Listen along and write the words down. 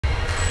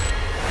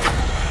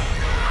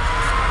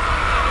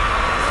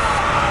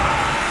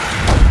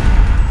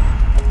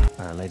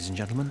ladies and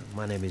gentlemen.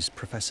 My name is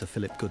Professor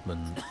Phillip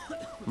Goodman.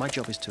 My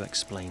job is to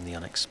explain the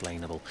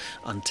unexplainable,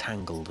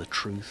 untangle the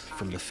truth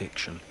from the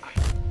fiction.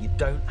 You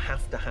don't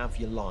have to have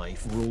your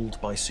life ruled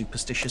by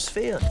superstitious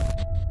fear.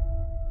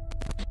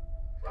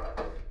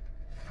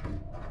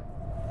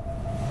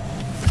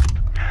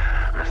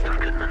 Mr.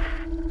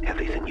 Goodman,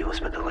 everything you have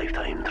spent a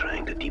lifetime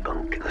trying to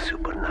debunk the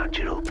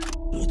supernatural,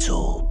 it's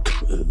all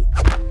true.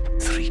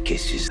 3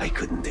 cases I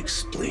couldn't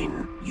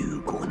explain.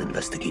 You go and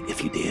investigate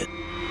if you dare.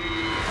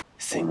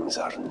 Things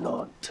are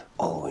not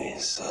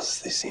always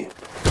as they seem.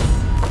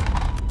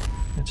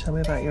 Can you tell me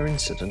about your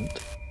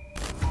incident?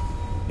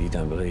 You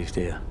don't believe,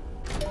 do you?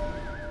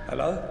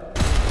 Hello?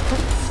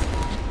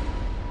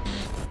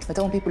 I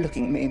don't want people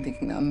looking at me and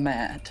thinking that I'm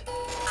mad.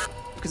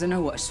 Because I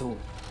know what I saw.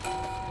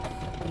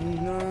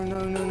 No.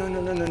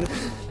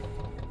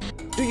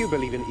 Do you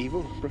believe in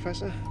evil,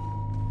 Professor?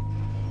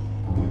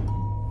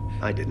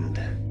 I didn't.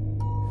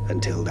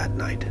 Until that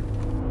night.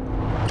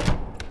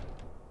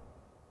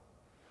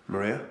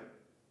 Maria?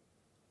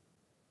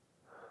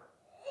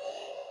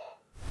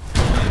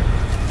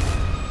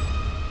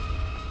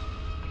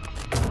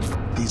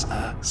 These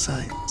are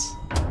signs.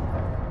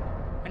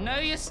 I know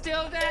you're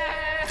still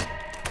there!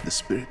 The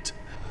spirit.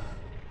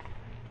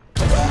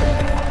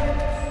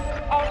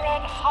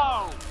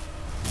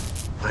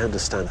 I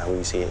understand how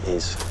easy it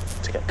is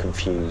to get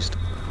confused.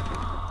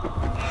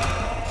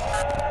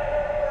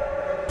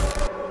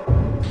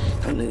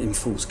 Don't let them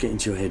thoughts get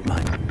into your head,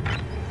 mate.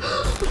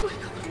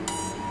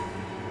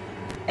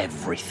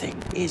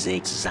 Everything is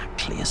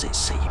exactly as it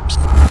seems.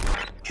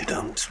 You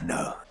don't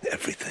know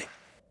everything.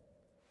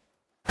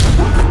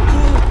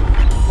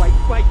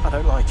 Wait, I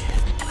don't like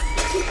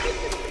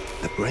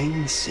it. The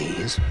brain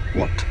sees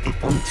what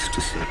it wants to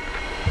see.